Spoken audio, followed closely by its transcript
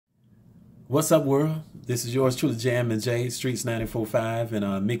What's up, world? This is yours truly, Jam and Jay, Streets 94.5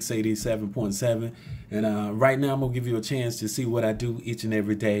 and Mix 87.7. And right now, I'm going to give you a chance to see what I do each and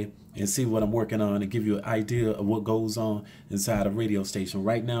every day and see what I'm working on and give you an idea of what goes on inside a radio station.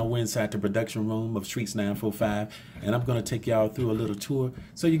 Right now, we're inside the production room of Streets 945, and I'm going to take y'all through a little tour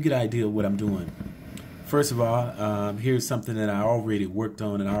so you get an idea of what I'm doing. First of all, here's something that I already worked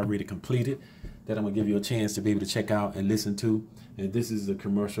on and I already completed that I'm going to give you a chance to be able to check out and listen to. And this is a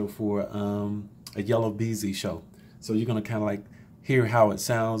commercial for a Yellow Beezy show. So you're going to kind of like hear how it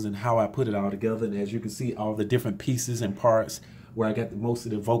sounds and how I put it all together. And as you can see, all the different pieces and parts where I got most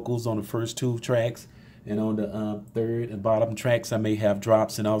of the vocals on the first two tracks. And on the third and bottom tracks, I may have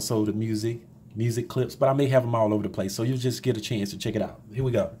drops and also the music clips. But I may have them all over the place. So you'll just get a chance to check it out. Here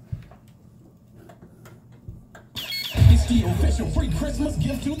we go. It's the official free Christmas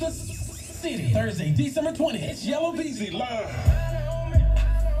gift to the city. Thursday, December 20th. It's Yellow Beezy live.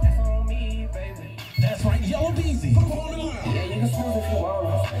 That's right, Yellow Beezy. Yeah, you can smooth if you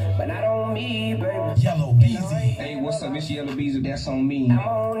want, but not on me, baby. Yellow Beezy. Hey, what's up? It's Yellow Beezy. That's on me. I'm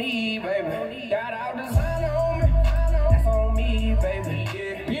on me, baby. Got all designer on me. That's on me, baby.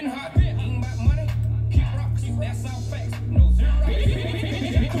 Yeah. Been hot, eating about money. Keep rocks, that's our facts. No zero.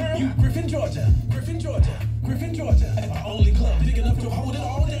 Griffin, Georgia. Griffin, Georgia. Griffin, Georgia. Our only club big enough to hold it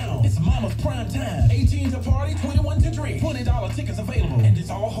all down. It's Mama's Prime Time. 18 to party, 21 to drink. $20 tickets available. And it's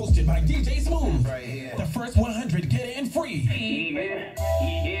all hosted by DJ Smooth. Right here. The first 100 get in free. Yeah.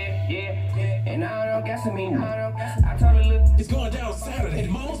 And I don't guess me. I told her, look. It's going down Saturday at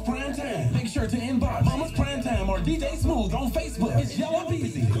Mama's Prime Time. Make sure to inbox Mama's Prime Time or DJ Smooth on Facebook. It's Yellow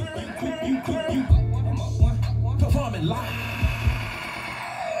Beezy. Performing live.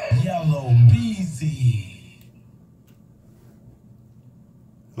 Yellow Beezy.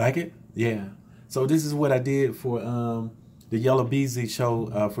 Like it? Yeah. So this is what I did for the Yellow Beezy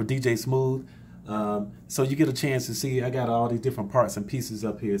show for DJ Smooth. So you get a chance to see I got all these different parts and pieces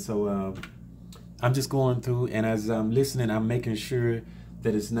up here. So I'm just going through, and as I'm listening, I'm making sure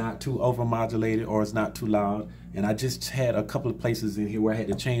that it's not too overmodulated or it's not too loud. And I just had a couple of places in here where I had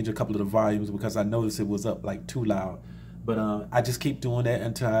to change a couple of the volumes because I noticed it was up like too loud. But I just keep doing that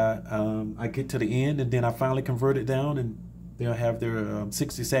until I get to the end, and then I finally convert it down, and they'll have their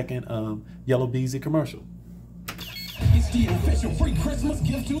 60-second Yellow Beezy commercial. It's the official free Christmas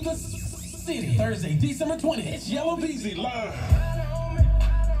gift to the city. Thursday, December 20th. It's Yellow Beezy live.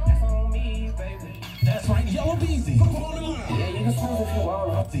 That's right, Yellow Beezy. Yeah, you can smooth if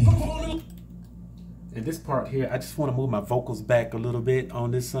you want. And this part here, I just want to move my vocals back a little bit on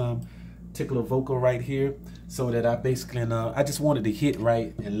this particular vocal right here, so that I basically, I just wanted to hit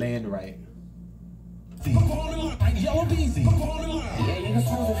right and land right. Yellow Beezy. Yeah, you can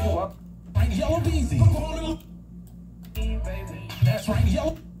smooth if you want. Yellow Beezy. That's right,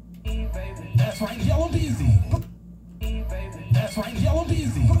 Yellow. That's right, Yellow Beezy. That's right, Yellow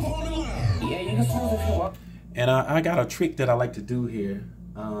Beezy. Yeah, you can smooth if you want. And I got a trick that I like to do here.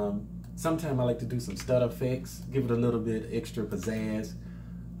 Sometimes I like to do some stutter effects, give it a little bit extra pizzazz.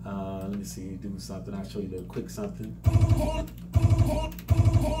 Let me see, do something. I'll show you a little quick something.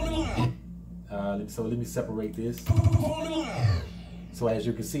 So let me separate this. So as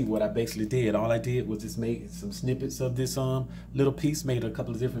you can see, what I basically did, all I did was just make some snippets of this little piece, made a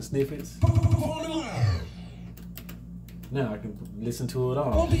couple of different snippets. Now I can listen to it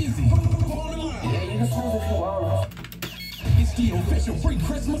all. Yeah, you can smooth if you want. It's the official free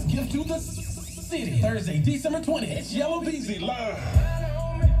Christmas gift to the city. Thursday, December 20th. It's Yellow Beezy live.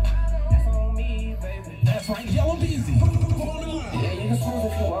 That's right, Yellow Beezy. Yeah, you can smooth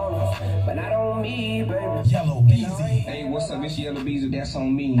if you want, but not on me, baby. Yellow Beezy. Hey, what's up? It's Yellow Beezy. That's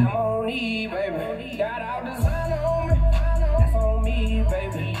on me. I'm on me, baby. Got all designer on me. That's on me,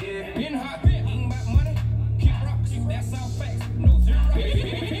 baby. Yeah. Been hot, eating about money. Keep rocks, that's our facts. No zero.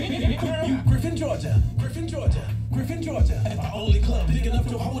 Griffin, Georgia. Griffin, Georgia. Griffin, Georgia. Our only club big enough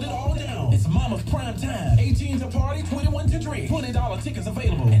to hold it all down. It's Mama's Prime Time. 18 to party, 21 to drink. $20 tickets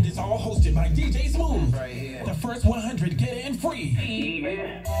available. And it's all hosted by DJ Smooth. Right here. The first 100 get in free.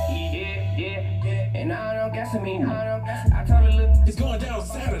 Yeah. And I don't guess me. I told her, look. It's going down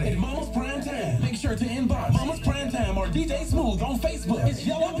Saturday at Mama's Prime Time. Make sure to inbox Mama's Prime Time or DJ Smooth on Facebook. It's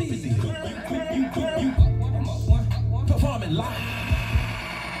Yellow Beezy. Performing live.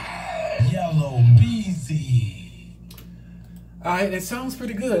 Yellow Beezy. All right, it sounds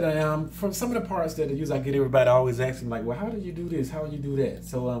pretty good. From some of the parts that I use, I get everybody always asking like, well, how do you do this? How do you do that?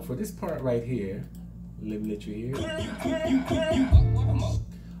 So for this part right here, let me let you hear.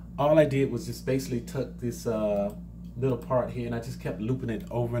 All I did was just basically tuck this little part here, and I just kept looping it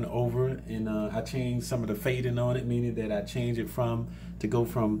over and over, and I changed some of the fading on it, meaning that I changed it to go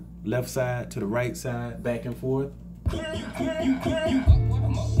from left side to the right side, back and forth.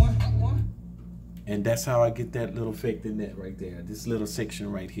 And that's how I get that little effect in that right there, this little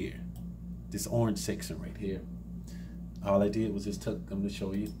section right here, this orange section right here. All I did was just I'm gonna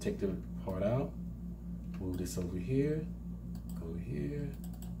show you, take the part out, move this over here, go here,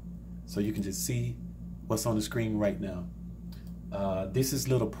 so you can just see what's on the screen right now. This is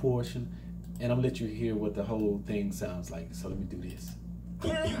little portion, and I'm gonna let you hear what the whole thing sounds like. So let me do this.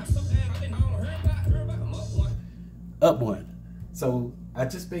 Up one. So I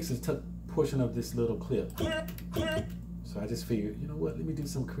just basically took a portion of this little clip. So I just figured, you know what, let me do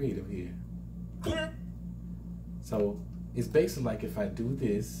some creative here. So it's basically like if I do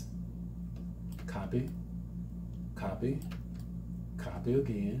this, copy, copy, copy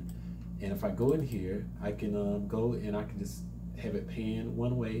again, and if I go in here, I can go and I can just have it pan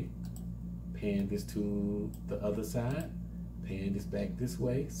one way, pan this to the other side, pan this back this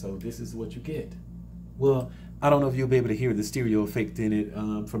way. So this is what you get. Well, I don't know if you'll be able to hear the stereo effect in it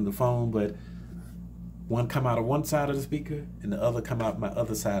from the phone, but one come out of one side of the speaker and the other come out my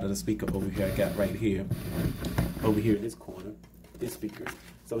other side of the speaker over here. I got right here, over here in this corner, this speaker.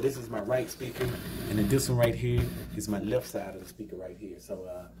 So this is my right speaker, and then this one right here is my left side of the speaker right here. So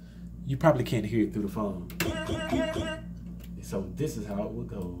you probably can't hear it through the phone. So this is how it would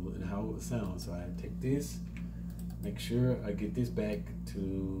go and how it would sound. So I take this, make sure I get this back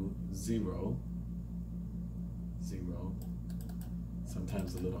to 0.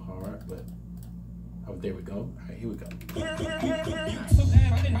 Sometimes a little hard, but oh, there we go. All right, here we go.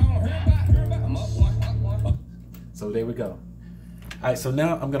 So there we go. All right, so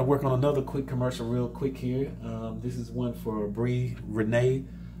now I'm gonna work on another quick commercial real quick here. This is one for Brie Renee.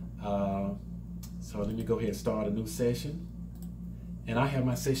 So let me go ahead and start a new session. And I have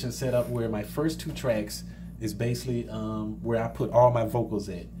my session set up where my first 2 tracks is basically where I put all my vocals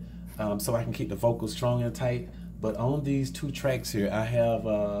at. So I can keep the vocals strong and tight. But on these 2 tracks here, I have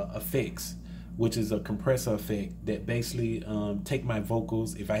effects, which is a compressor effect that basically take my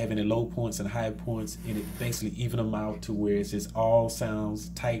vocals, if I have any low points and high points, and it basically even them out to where it's just all sounds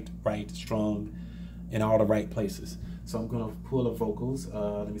tight, right, strong, in all the right places. So I'm gonna pull the vocals.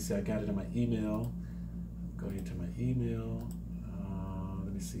 Let me see, I got it in my email. Go into my email.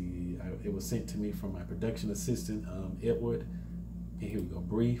 Let me see, it was sent to me from my production assistant, Edward. And here we go,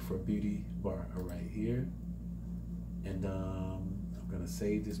 Brie for Beauty Bar right here. And I'm gonna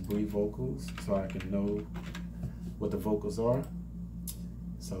save this Brie vocals so I can know what the vocals are.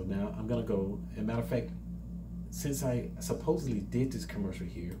 So now I'm gonna go, and matter of fact, since I supposedly did this commercial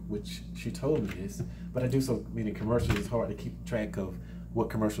here, which she told me this, but I do so many commercials, it's hard to keep track of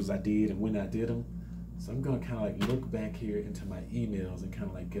what commercials I did and when I did them. So I'm gonna kind of like look back here into my emails and kind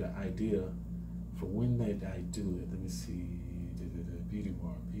of like get an idea for when did I do it. Let me see, Beauty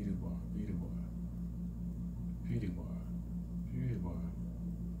Bar, Beauty Bar, Beauty Bar, Beauty Bar, Beauty Bar,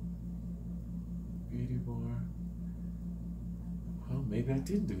 Beauty Bar. Well, maybe I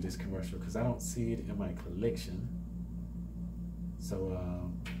did do this commercial because I don't see it in my collection. So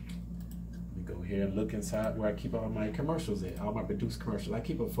let me go here and look inside where I keep all my commercials at, all my produced commercials. I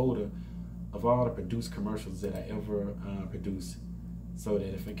keep a folder of all the produced commercials that I ever produce, so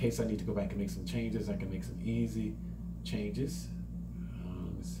that if in case I need to go back and make some changes, I can make some easy changes.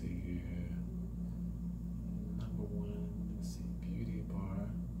 Let's see here. Number 1, let's see, Beauty Bar.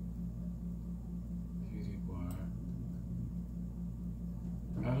 Beauty Bar.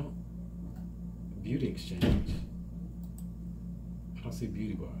 I don't, Beauty Exchange. I don't see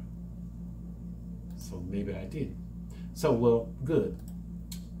Beauty Bar. So maybe I did. So, well, good.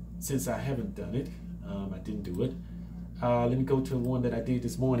 Since I haven't done it, I didn't do it. Let me go to one that I did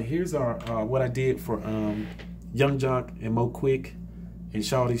this morning. Here's our what I did for Young Jock and Mo Quick and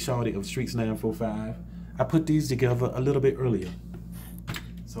Shawty of Streets 945. I put these together a little bit earlier.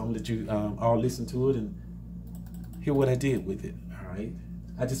 So I'm gonna let you all listen to it and hear what I did with it, all right?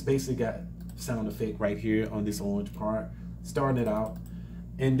 I just basically got sound effect right here on this orange part, starting it out.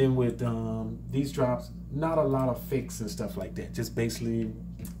 And then with these drops, not a lot of effects and stuff like that, just basically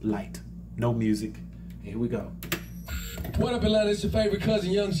light, no music. Here we go. What up, Atlanta? It's your favorite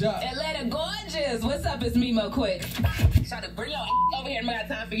cousin, Young Jock. Atlanta gorgeous. What's up? It's me, Mo Quick. Try to bring your over here and I got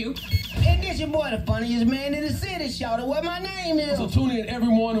time for you. And this your boy, the funniest man in the city, shout what my name is. So tune in every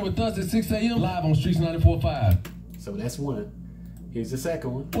morning with us at 6 a.m. live on Streets 94.5. So that's one. Here's the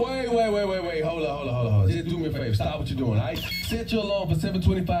second one. Wait. Hold on. Just do me a favor. Stop what you're doing, all right? Set your alarm for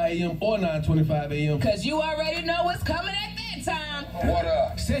 7:25 a.m. or 9:25 a.m. Because you already know what's coming at that time. What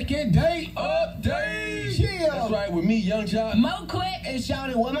up? Second date update. Yeah. That's right, with me, Young Jock. Mo Quick. And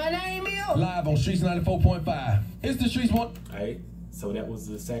shouted what my name is. Live on Streets 94.5. It's the Streets one. All right, so that was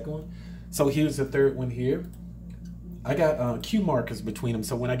the second one. So here's the third one here. I got cue markers between them,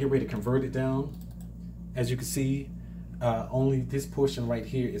 so when I get ready to convert it down, as you can see, only this portion right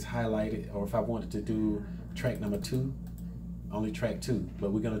here is highlighted, or if I wanted to do track number 2, only track 2,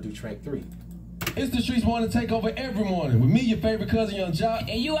 but we're gonna do track 3. It's the Streets want to take over every morning with me, your favorite cousin, Young Jock.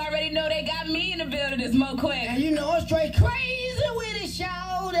 And you already know they got me in the building, this Mo Quick. And you know I'm straight crazy with it,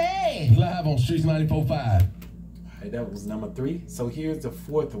 shawty. Live on Streets 94.5. All right, that was number 3. So here's the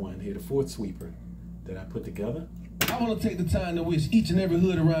fourth one here, the fourth sweeper that I put together. I want to take the time to wish each and every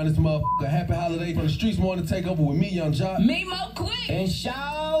hood around this motherfucker a happy holiday from the Streets want to take over with me, Young Jock. Me, Mo Quick. And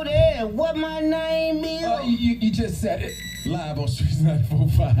shawty, what my name is. You just said it. Live on Streets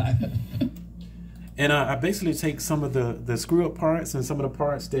 94.5. And I basically take some of the screw up parts and some of the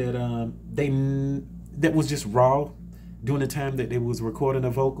parts that that was just raw during the time that they was recording the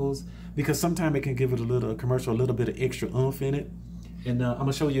vocals, because sometimes it can give it a commercial, a little bit of extra oomph in it. And I'm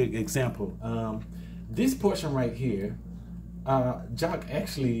gonna show you an example. This portion right here, Jock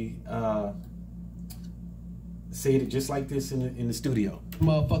actually said it just like this in the studio.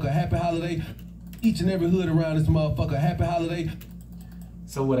 Motherfucker, happy holiday. Each and every hood around this motherfucker, happy holiday.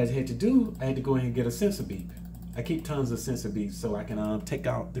 So what I had to do, I had to go ahead and get a censor beep. I keep tons of censor beeps so I can take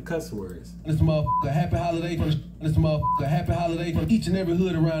out the cuss words. This motherfucker, happy holiday from this motherfucker, happy holiday from each and every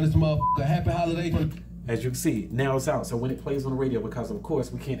hood around this motherfucker, happy holiday from. As you can see, now it's out. So when it plays on the radio, because of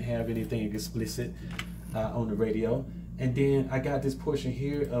course we can't have anything explicit on the radio. And then I got this portion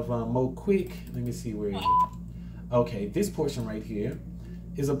here of Mo Quick. Let me see where it is. Okay, this portion right here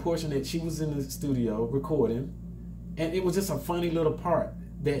is a portion that she was in the studio recording, and it was just a funny little part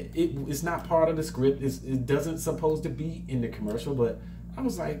that it's not part of the script. It doesn't supposed to be in the commercial, but I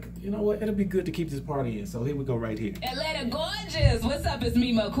was like, you know what, it'll be good to keep this part in. So here we go right here. Atlanta gorgeous. What's up? It's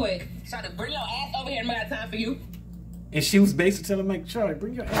me, Mo Quick. Try to bring your ass over here and I got time for you. And she was basically telling me, Charlie,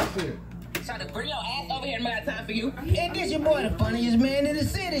 bring your ass here. Try to bring your ass over here and I got time for you. And this your boy, the funniest man in the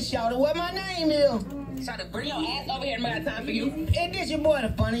city, shawty what my name is. Try to bring your ass over here and I got time for you. And this your boy, the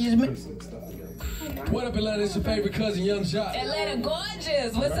funniest man. What up, Atlanta? It's your favorite cousin, Young Jock. Atlanta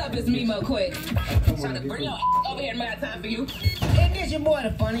gorgeous. What's up? It's me, Mo Quick. Try to bring your ass over here and I got time for you. And this your boy,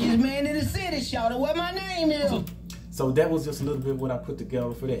 the funniest man in the city, shawty what my name is. So that was just a little bit what I put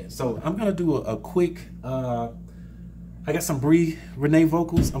together for that. So I'm gonna do a quick. I got some Brie Renee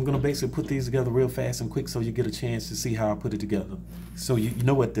vocals. I'm gonna basically put these together real fast and quick, so you get a chance to see how I put it together. So you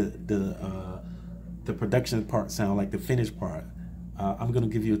know what the production part sound like, the finished part. I'm gonna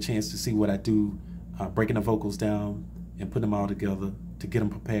give you a chance to see what I do, breaking the vocals down and putting them all together to get them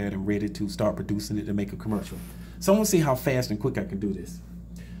prepared and ready to start producing it to make a commercial. So I want to see how fast and quick I can do this.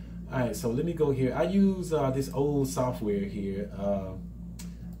 All right, so let me go here. I use this old software here,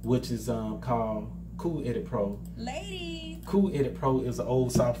 which is called Cool Edit Pro. Ladies. Cool Edit Pro is an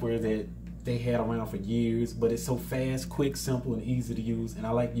old software that they had around for years, but it's so fast, quick, simple, and easy to use, and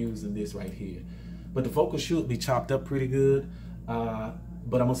I like using this right here. But the vocals should be chopped up pretty good,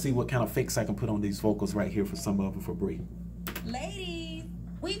 but I'm gonna see what kind of fix I can put on these vocals right here for some of them for Brie. Ladies,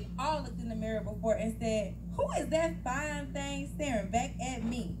 we've all looked in the mirror before and said, who is that fine thing staring back at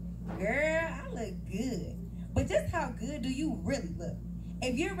me? Girl, I look good. But just how good do you really look?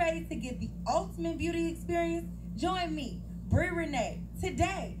 If you're ready to get the ultimate beauty experience, join me, Brie Renee,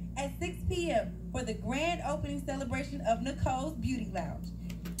 today at 6 p.m. for the grand opening celebration of Nicole's Beauty Lounge.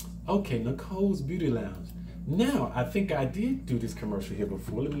 Okay, Nicole's Beauty Lounge. Now, I think I did do this commercial here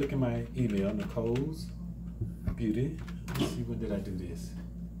before. Let me look at my email, Nicole's Beauty. Let's see, when did I do this?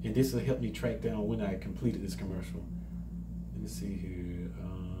 And this will help me track down when I completed this commercial. Let me see here,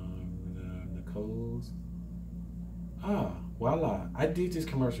 Nicole's. Voila. I did this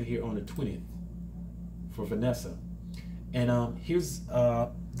commercial here on the 20th for Vanessa. And here's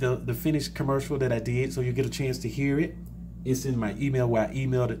the finished commercial that I did, so you get a chance to hear it. It's in my email where I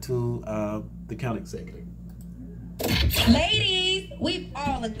emailed it to the account executive. Ladies, we've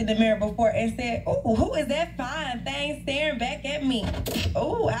all looked in the mirror before and said, oh, who is that fine thing staring back at me?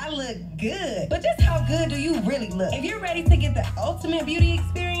 Oh, I look good. But just how good do you really look? If you're ready to get the ultimate beauty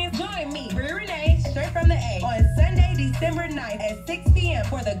experience, join me, Brie Renee, straight from the A, on Sunday, December 9th at 6 p.m.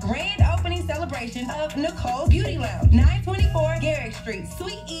 for the grand opening celebration of Nicole's Beauty Lounge, 924 Garrick Street,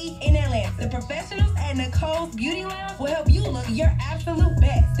 Suite E in Atlanta. The professionals at Nicole's Beauty Lounge will help you look your absolute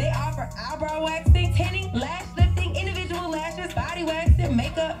best. They offer eyebrow waxing, tinting, lash lifting, individual lashes, body waxing,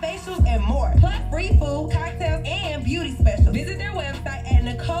 makeup, facials, and more. Plus free food, cocktails, and beauty specials. Visit their website at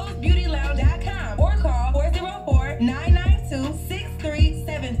Nicole'sBeautyLounge.com or call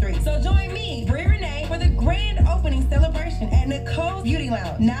 404-992-6373. So join me, Brie Renee, for the grand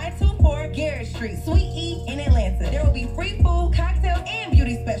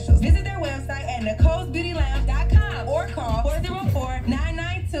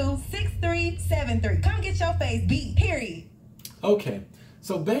today's beat, period. Okay,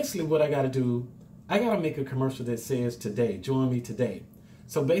 so basically what I got to do, I got to make a commercial that says today, join me today.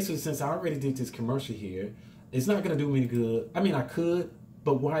 So basically, since I already did this commercial here, it's not going to do me good. I mean, I could,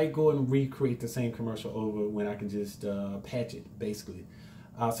 but why go and recreate the same commercial over when I can just patch it, basically.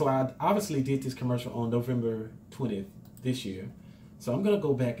 So I obviously did this commercial on November 20th this year. So I'm going to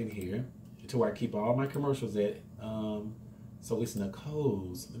go back in here to where I keep all my commercials at. So it's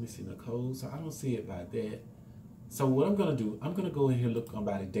Nicole's. Let me see, Nicole's. So I don't see it by that. So what I'm going to do, I'm going to go in here and look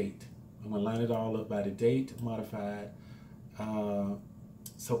by the date. I'm going to line it all up by the date, modified.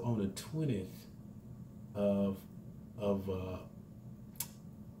 So on the 20th of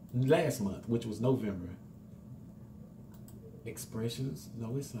last month, which was November. Expressions,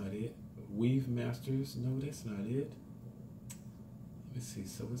 no, it's not it. Weave Masters, no, that's not it. Let me see,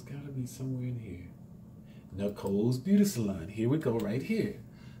 so it's got to be somewhere in here. Nicole's Beauty Salon, here we go, right here.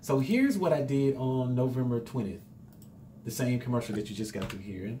 So here's what I did on November 20th. The same commercial that you just got through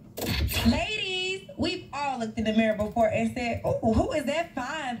hearing. Ladies, we've all looked in the mirror before and said, "Oh, who is that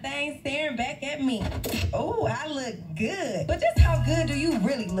fine thing staring back at me? Oh, I look good." But just how good do you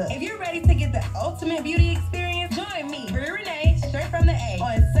really look? If you're ready to get the ultimate beauty experience, join me, Brie Renee, straight from the A,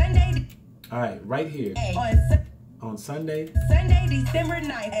 on Sunday. All right, right here. On Sunday, December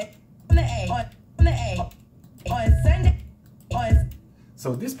 9th, at the A, on the A, on Sunday, on.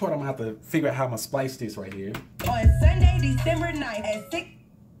 So this part I'm gonna have to figure out how I'm gonna splice this right here. On Sunday, December 9th at 6.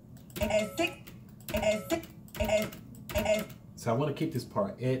 So I want to keep this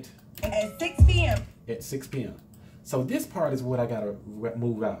part at 6 p.m. At 6 p.m. So this part is what I gotta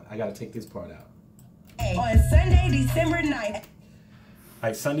move out. I gotta take this part out. On Sunday, December 9th. All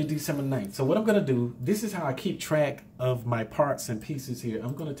right, Sunday, December 9th. So what I'm gonna do, this is how I keep track of my parts and pieces here.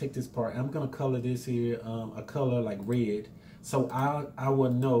 I'm gonna take this part, I'm gonna color this here a color like red. So I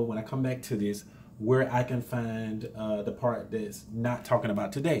will know when I come back to this where I can find the part that's not talking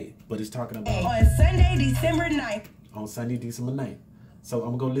about today, but it's talking about on Sunday, December 9th. On Sunday, December 9th. So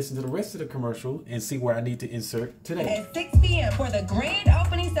I'm gonna listen to the rest of the commercial and see where I need to insert today. At 6 p.m. for the grand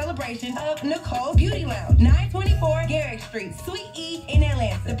opening celebration of Nicole's Beauty Lounge, 924 Garrick Street, Suite E in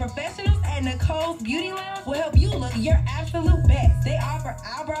Atlanta. The professionals at Nicole's Beauty Lounge will help you look your absolute best. They offer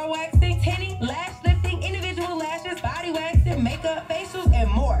eyebrow waxing, tinting, lash lifting, individual lashes, body waxing, makeup, facials,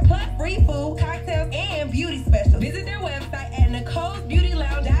 and more. Plus free food, cocktails, and beauty specials. Visit their website at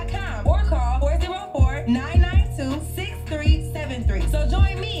Nicole'sBeautyLounge.com or call 404-992-6373. So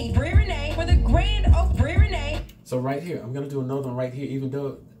join me, Brie Renee, for the grand Brie Renee. So right here, I'm gonna do another one right here, even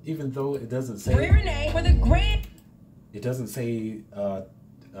though it doesn't say Brie Renee for the grand. It doesn't say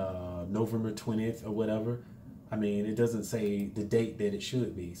November 20th or whatever. I mean, it doesn't say the date that it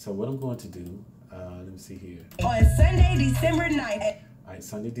should be. So what I'm going to do, let me see here. On Sunday, December 9th. All right,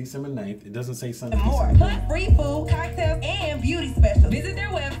 Sunday, December 9th. It doesn't say Sunday, more. December 9th. Plus free food, cocktails, and beauty specials. Visit their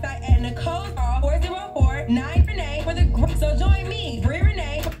website at Nicole's 404-9 for the group. So join me, Brie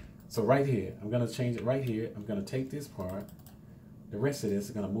Renee. So right here, I'm gonna change it right here. I'm gonna take this part. The rest of this,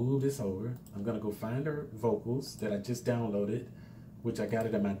 I'm gonna move this over. I'm gonna go find her vocals that I just downloaded, which I got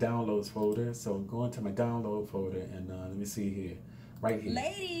it in my downloads folder. So I'm going to my download folder and let me see here, right here.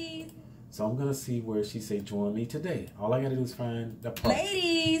 Ladies. So I'm gonna see where she say join me today. All I gotta do is find the part.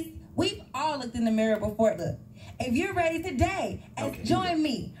 Ladies, we've all looked in the mirror before. Look, if you're ready today, join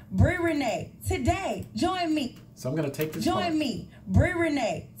me, Brie Renee. Today, join me. So I'm gonna take this Join part. me, Brie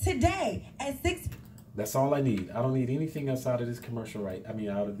Renee. Today at 6. That's all I need. I don't need anything else out of this commercial, right? I mean,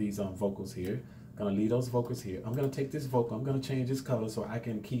 out of these vocals here. I'm gonna leave those vocals here. I'm gonna take this vocal. I'm gonna change this color so I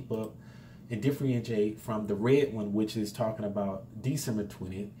can keep up and differentiate from the red one, which is talking about December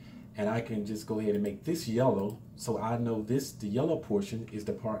 20th. And I can just go ahead and make this yellow, so I know the yellow portion is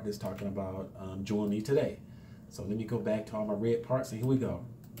the part that's talking about join me today. So let me go back to all my red parts, and here we go.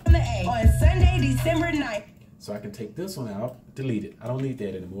 On Sunday, December 9th. So I can take this one out, delete it. I don't need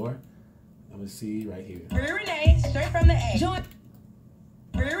that anymore. I'm gonna see right here. Brie Renee, straight from the A. Join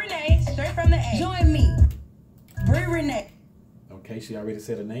Brie Renee, straight from the A. Join me, Brie Renee. Okay, she already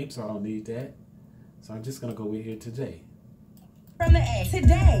said her name, so I don't need that. So I'm just gonna go with here today. From the A.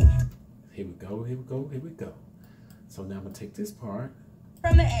 Today. Here we go, here we go, here we go. So now I'm gonna take this part.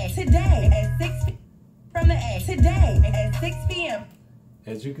 From the A. Today at 6. From the A. Today at 6 p.m.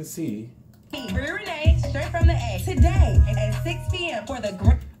 As you can see, Brie Renee, straight from the A. Today at 6 p.m. for the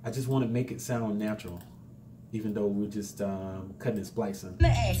I just want to make it sound natural, even though we're just cutting and splicing. The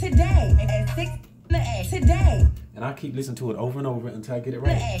A. Today at 6. The A. Today. And I keep listening to it over and over until I get it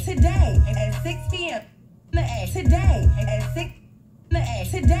right. The A. Today at 6 p.m. The A. Today at 6. The A.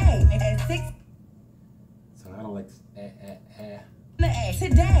 Today at 6. So I don't like The A.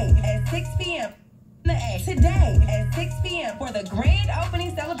 Today at 6 p.m. The A. act today at 6 p.m. for the grand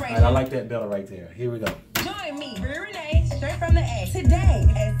opening celebration. All right, I like that better right there. Here we go. Join me, Brie Renee, straight from the act today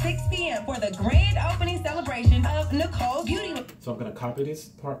at 6 p.m. for the grand opening celebration of Nicole's Beauty. So I'm gonna copy this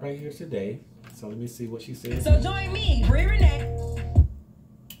part right here today. So let me see what she says. So join me, Brie Renee.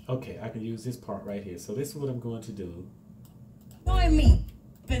 Okay, I can use this part right here. So this is what I'm going to do. Join me.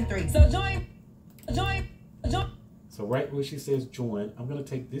 3. So join. So right where she says join, I'm gonna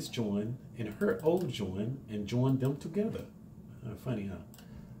take this join and her old join and join them together. Funny, huh?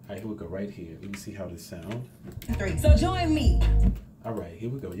 All right, here we go right here. Let me see how this sounds. 3. So join me. All right, here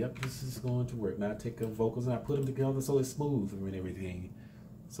we go. Yep, this is going to work. Now I take the vocals and I put them together so it's smooth and everything.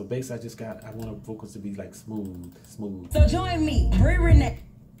 So basically I want vocals to be like smooth. So join me, Brie Renee.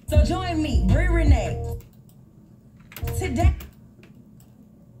 So join me, Brie Renee. Today.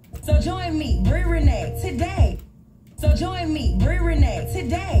 So join me, Brie Renee. Today. So join me, Brie Renee.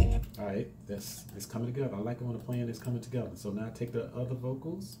 Today. All right, it's coming together. I like it when the plan is coming together. So now I take the other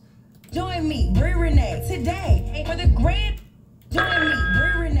vocals. Join me, Brie Renee. Today for the grand. Join me,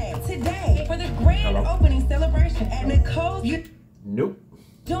 Brie Renee. Today for the grand opening celebration at Nicole's Beauty. Nope.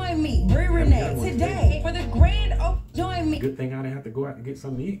 Join me, Brie Renee. Today for the grand join me. Good thing I didn't have to go out and get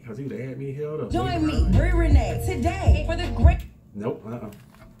something to eat because he would have had me held up. Join me, Brie Renee. Today for the grand. Nope.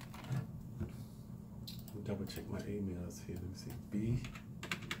 Double check my emails here. Let me see. B.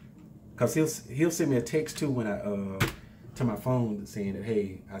 Cause he'll send me a text too when I to my phone saying that,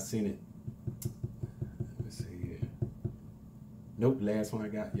 hey, I seen it. Let me see here. Nope, last one I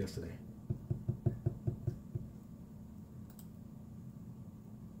got yesterday.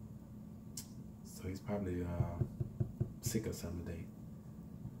 So he's probably sick or something today.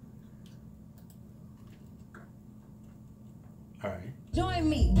 All right. Join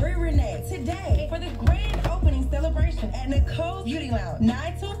me, Brie Renee, today for the grand opening celebration at Nicole's Beauty Lounge,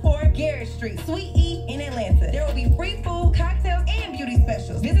 924 Garrett Street, Suite E in Atlanta. There will be free food, cocktails, and beauty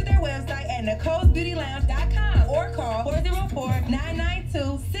specials. Visit their website at nicolesbeautylounge.com or call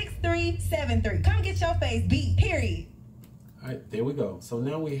 404-992-6373. Come get your face beat, period. All right, there we go. So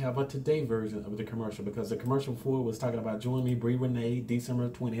now we have a today version of the commercial because the commercial before was talking about Join Me, Brie Renee, December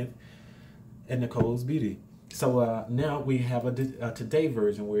 20th at Nicole's Beauty. So now we have a today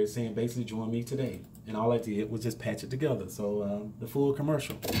version where it's saying basically join me today. And all I did was just patch it together. So the full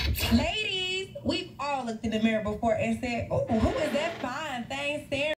commercial. Ladies, we've all looked in the mirror before and said, oh, who is that fine thing staring